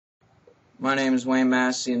My name is Wayne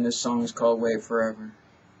Massey, and this song is called Wait Forever.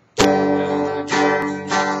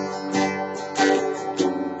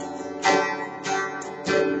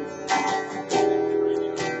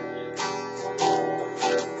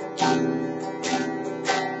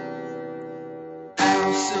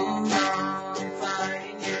 I'm so long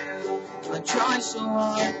fighting you. I try so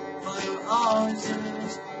hard, but I always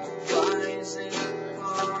lose. Why is it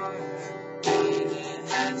hard? It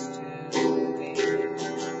has to be.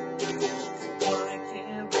 Why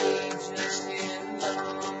can't we just get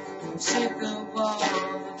along? I'm sick of all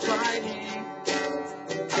the fighting.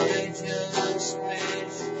 I just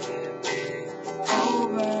wish it would be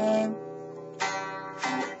over.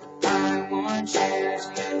 I want you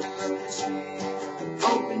to notice me.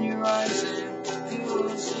 Open your eyes and you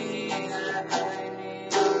will see that I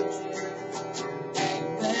need you to be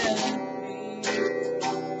with me.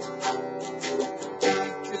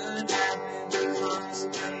 It could happen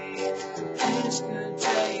constantly. This could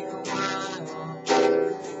take a while.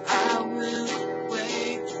 I will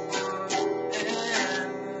wait forever.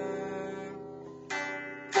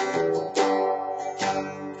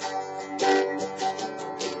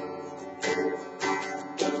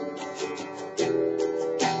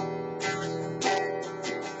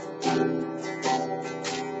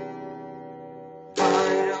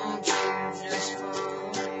 Why don't you just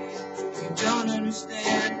follow me? You don't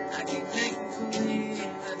understand. I can thankfully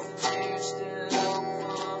let the tears still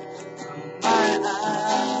fall from my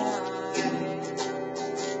eyes.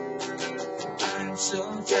 I'm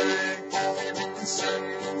so tired of living the sun.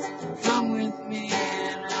 Come with me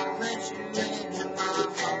and I'll let you into my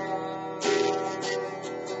heart.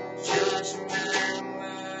 Just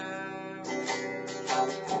remember,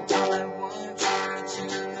 I want you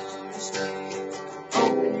to notice me.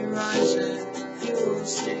 Open your eyes and you will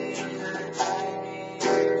see that I need you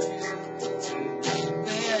to be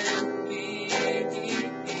with me.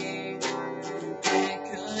 It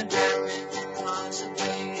could happen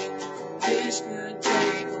possibly. This could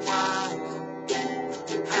take a while.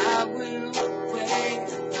 I will wait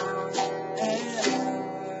forever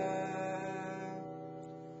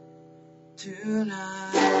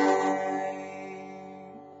tonight.